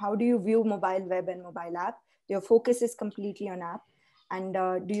 So how do you view mobile web and mobile app? Your focus is completely on app, and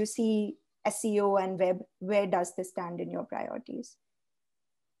do you see SEO and web? Where does this stand in your priorities?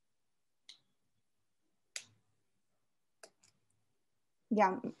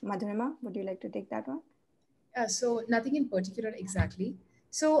 Yeah, Madhurima, would you like to take that one? So nothing in particular exactly.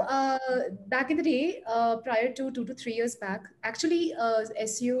 So back in the day, prior to 2 to 3 years back, actually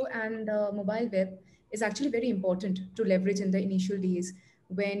SEO and mobile web is actually very important to leverage in the initial days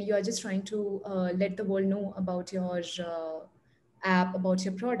when you are just trying to let the world know about your app, about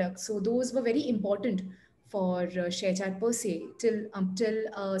your product. So those were very important for ShareChat per se till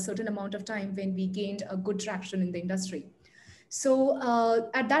a certain amount of time when we gained a good traction in the industry. So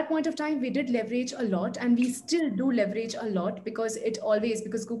at that point of time, we did leverage a lot, and we still do leverage a lot because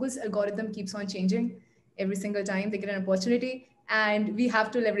because Google's algorithm keeps on changing every single time they get an opportunity, and we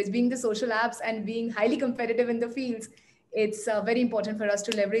have to leverage. Being the social apps and being highly competitive in the fields, it's very important for us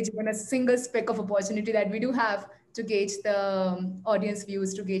to leverage even a single speck of opportunity that we do have to gauge the audience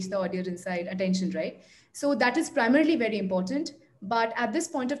views, to gauge the audience insight, attention, right? So that is primarily very important. But at this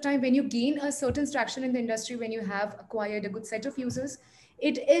point of time, when you gain a certain traction in the industry, when you have acquired a good set of users,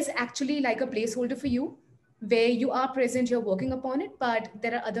 it is actually like a placeholder for you where you are present, you're working upon it, but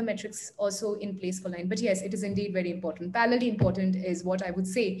there are other metrics also in place for line. But yes, it is indeed very important. Parallelly important is what I would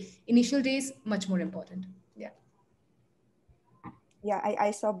say. Initial days, much more important. Yeah. Yeah,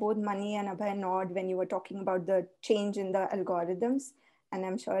 I saw both Mani and Abhay nod when you were talking about the change in the algorithms, and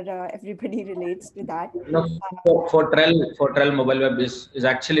I'm sure everybody relates to that. For Trell, mobile web is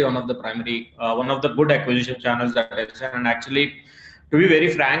actually one of the primary, one of the good acquisition channels that is. And actually, to be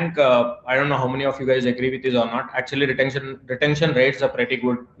very frank, I don't know how many of you guys agree with this or not. Actually, retention rates are pretty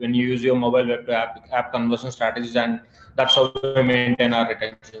good when you use your mobile web to app conversion strategies, and that's how we maintain our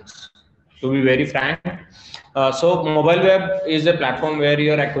retentions. To be very frank, so mobile web is a platform where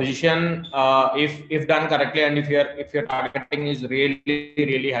your acquisition, if done correctly, and if your targeting is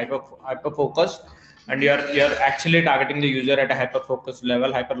really hyper focused, and you're actually targeting the user at a hyper focused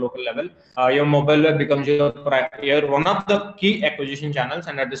level, hyper local level, your mobile web becomes your one of the key acquisition channels,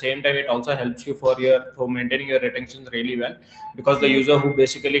 and at the same time it also helps you for maintaining your retention really well, because the user who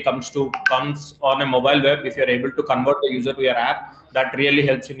basically comes on a mobile web, if you're able to convert the user to your app, that really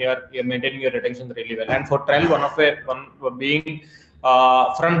helps in your maintaining your retention really well. And for Trell, one being,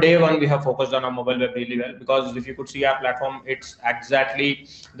 from day one we have focused on our mobile web really well, because if you could see our platform, it's exactly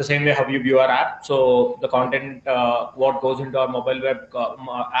the same way how you view our app. So the content what goes into our mobile web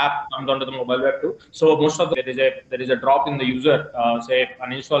app comes onto the mobile web too. So most of there is a drop in the user say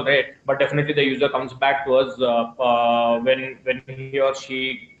uninstall rate, but definitely the user comes back to us when he or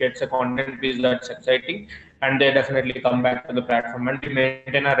she gets a content piece that's exciting, and they definitely come back to the platform, and we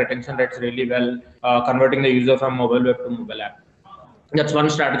maintain our retention rates really well, converting the user from mobile web to mobile app. That's one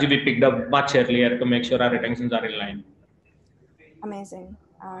strategy we picked up much earlier to make sure our retentions are in line. Amazing.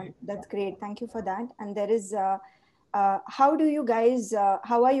 That's great. Thank you for that. And there is, how are you guys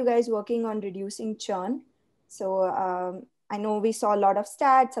working on reducing churn? So I know we saw a lot of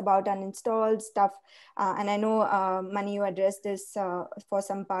stats about uninstalled stuff. And I know, Manu, you addressed this for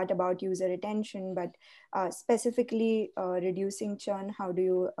some part about user retention, but specifically reducing churn, how do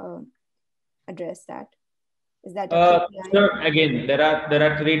you address that? Is that a KPI? Churn, again, there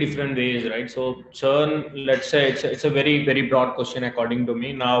are three different ways, right? So churn, let's say it's a very broad question according to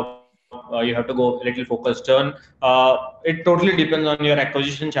me. Now you have to go a little focused. Churn, it totally depends on your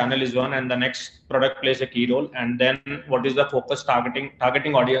acquisition channel is one, and the next product plays a key role, and then what is the focus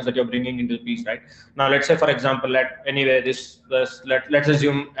targeting audience that you're bringing into the piece, right? Now let's say, for example, let's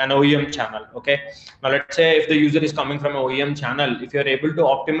assume an OEM channel, okay? Now let's say if the user is coming from an OEM channel, if you're able to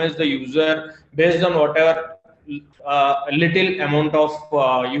optimize the user based on whatever a little amount of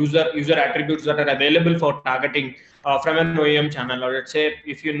user attributes that are available for targeting from an OEM channel, or let's say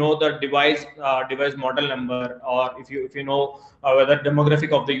if you know the device model number, or if you know whether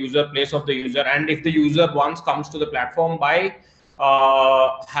demographic of the user, place of the user, and if the user once comes to the platform by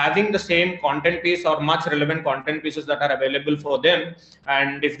having the same content piece or much relevant content pieces that are available for them,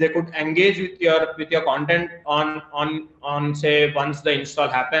 and if they could engage with your content on say once the install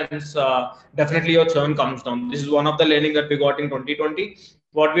happens, definitely your churn comes down. This is one of the learning that we got in 2020.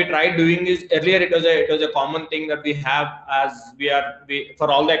 What we tried doing is, earlier it was a common thing that we have as we for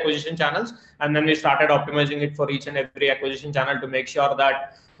all the acquisition channels, and then we started optimizing it for each and every acquisition channel to make sure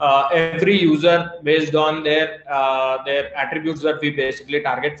that every user, based on their attributes that we basically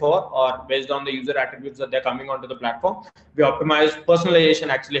target for, or based on the user attributes that they're coming onto the platform, we optimize. Personalization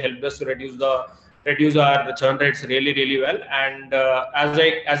actually helped us to reduce our churn rates really well. And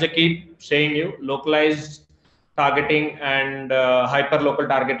as I keep saying, localized targeting and hyper local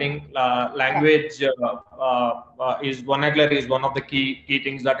targeting, language is vernacular is one of the key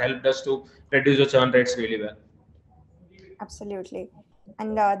things that helped us to reduce the churn rates really well. Absolutely.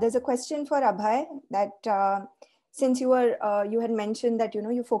 And there's a question for Abhay that since you had mentioned that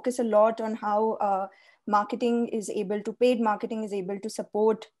you focus a lot on how paid marketing is able to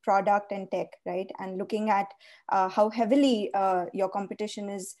support product and tech, right? And looking at how heavily your competition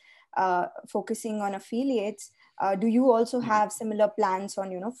is focusing on affiliates, do you also have similar plans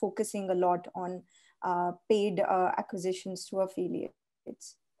on focusing a lot on paid acquisitions to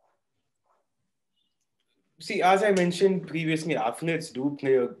affiliates? See, as I mentioned previously, affiliates do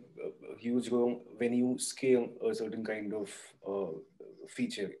play a huge role when you scale a certain kind of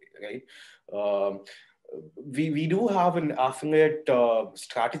feature, right? We do have an affiliate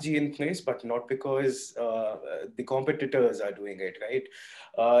strategy in place, but not because the competitors are doing it, right?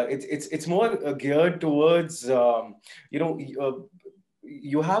 It's more geared towards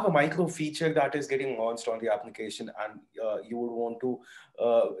you have a micro feature that is getting launched on the application, and you would want to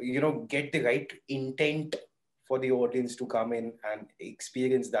get the right intent for the audience to come in and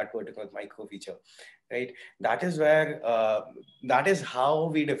experience that particular micro feature, right? That is where that is how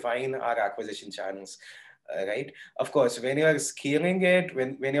we define our acquisition channels, right? Of course, when you are scaling it,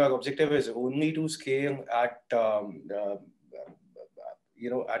 when your objective is only to scale at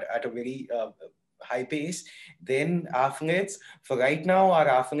at a very high pace, then affiliates, for right now, our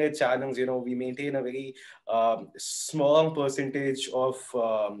affiliate channels, we maintain a very small percentage of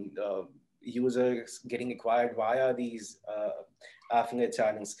users getting acquired via these affiliate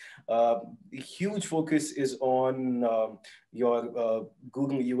channels. The huge focus is on your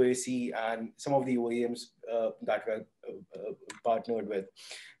Google UAC and some of the OEMs that we're partnered with.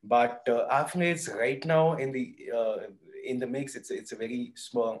 But affiliates right now in the mix, it's a very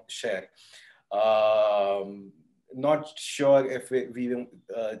small share. Not sure if we will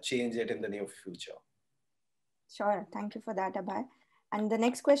change it in the near future. Sure, thank you for that, Abhay. And the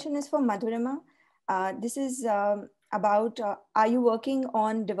next question is for Madhurima. This is about, are you working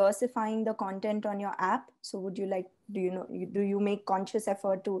on diversifying the content on your app? So do you make conscious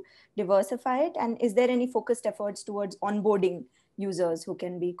effort to diversify it? And is there any focused efforts towards onboarding users who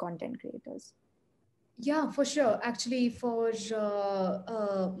can be content creators? Yeah, for sure. Actually, for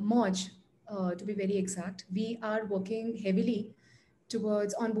Moj, to be very exact, we are working heavily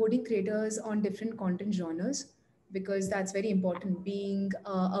towards onboarding creators on different content genres, because that's very important. We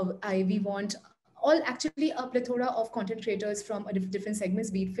want actually a plethora of content creators from different segments,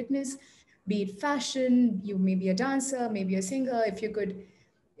 be it fitness, be it fashion. You may be a dancer, maybe a singer. If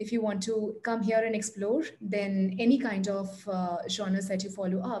you want to come here and explore, then any kind of genres that you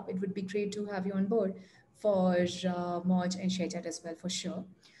follow up, it would be great to have you on board. for Moj and ShareChat as well, for sure.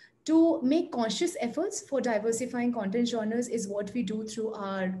 To make conscious efforts for diversifying content genres is what we do through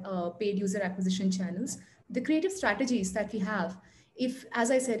our paid user acquisition channels. The creative strategies that we have, if,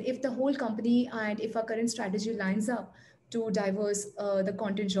 as I said, if the whole company and if our current strategy lines up to diverse the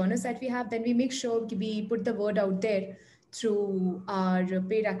content genres that we have, then we make sure we put the word out there through our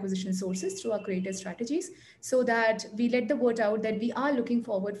paid acquisition sources, through our creative strategies, so that we let the word out that we are looking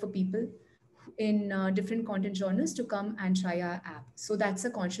forward for people in different content genres to come and try our app. So that's a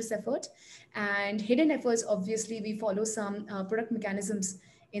conscious effort. And hidden efforts, obviously, we follow some product mechanisms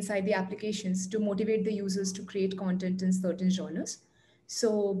inside the applications to motivate the users to create content in certain genres.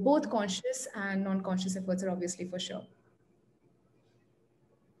 So both conscious and non-conscious efforts are obviously for sure.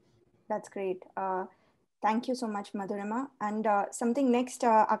 That's great. Thank you so much, Madhurima. And something next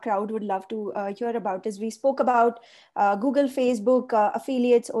our crowd would love to hear about is we spoke about Google, Facebook,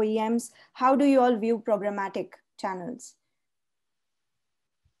 affiliates, OEMs. How do you all view programmatic channels?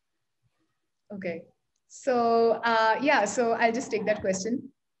 Okay. So yeah, so I'll just take that question.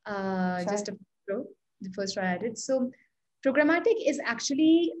 Sure. Just a pro, the first try at it. So programmatic is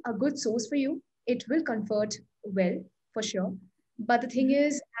actually a good source for you. It will convert well, for sure. But the thing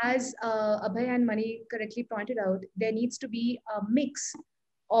is, as Abhay and Mani correctly pointed out, there needs to be a mix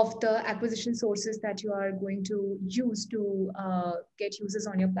of the acquisition sources that you are going to use to get users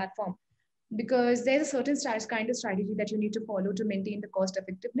on your platform. Because there's a certain kind of strategy that you need to follow to maintain the cost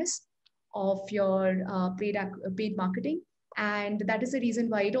effectiveness of your paid marketing. And that is the reason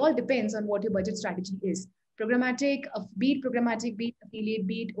why it all depends on what your budget strategy is. Programmatic, be it affiliate,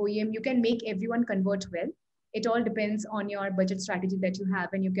 be it OEM, you can make everyone convert well. It all depends on your budget strategy that you have,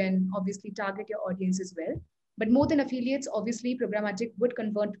 and you can obviously target your audience as well. But more than affiliates, obviously programmatic would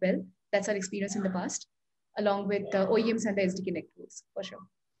convert well. That's our experience in the past, along with OEMs and the SDK networks, for sure.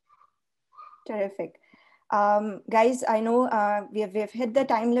 Terrific. Guys, I know we have hit the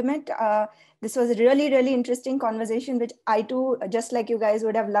time limit. This was a really, really interesting conversation, which I too, just like you guys,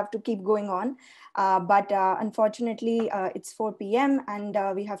 would have loved to keep going on. But unfortunately, it's 4 p.m. and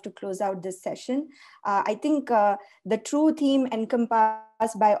we have to close out this session. I think the true theme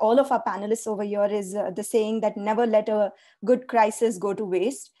encompassed by all of our panelists over here is the saying that never let a good crisis go to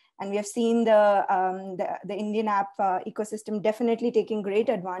waste. And we have seen the Indian app ecosystem definitely taking great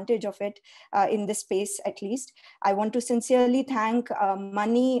advantage of it in this space, at least. I want to sincerely thank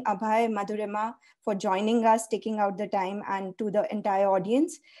Mani, Abhay, Madhurima for joining us, taking out the time, and to the entire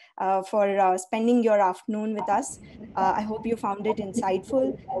audience for spending your afternoon with us. I hope you found it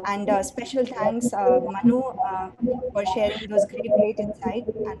insightful. And special thanks, Manu, for sharing those great insights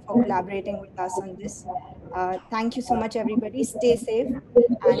and for collaborating with us on this. Thank you so much, everybody. Stay safe and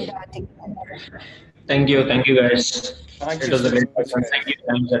take care. Thank you guys. Thank It you was a so great much, session. guys. Thank you.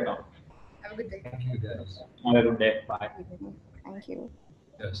 Thanks a lot. Have a good day. Thank you, guys. Have a good day. Bye. Thank you.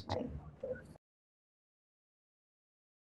 Yes. Bye.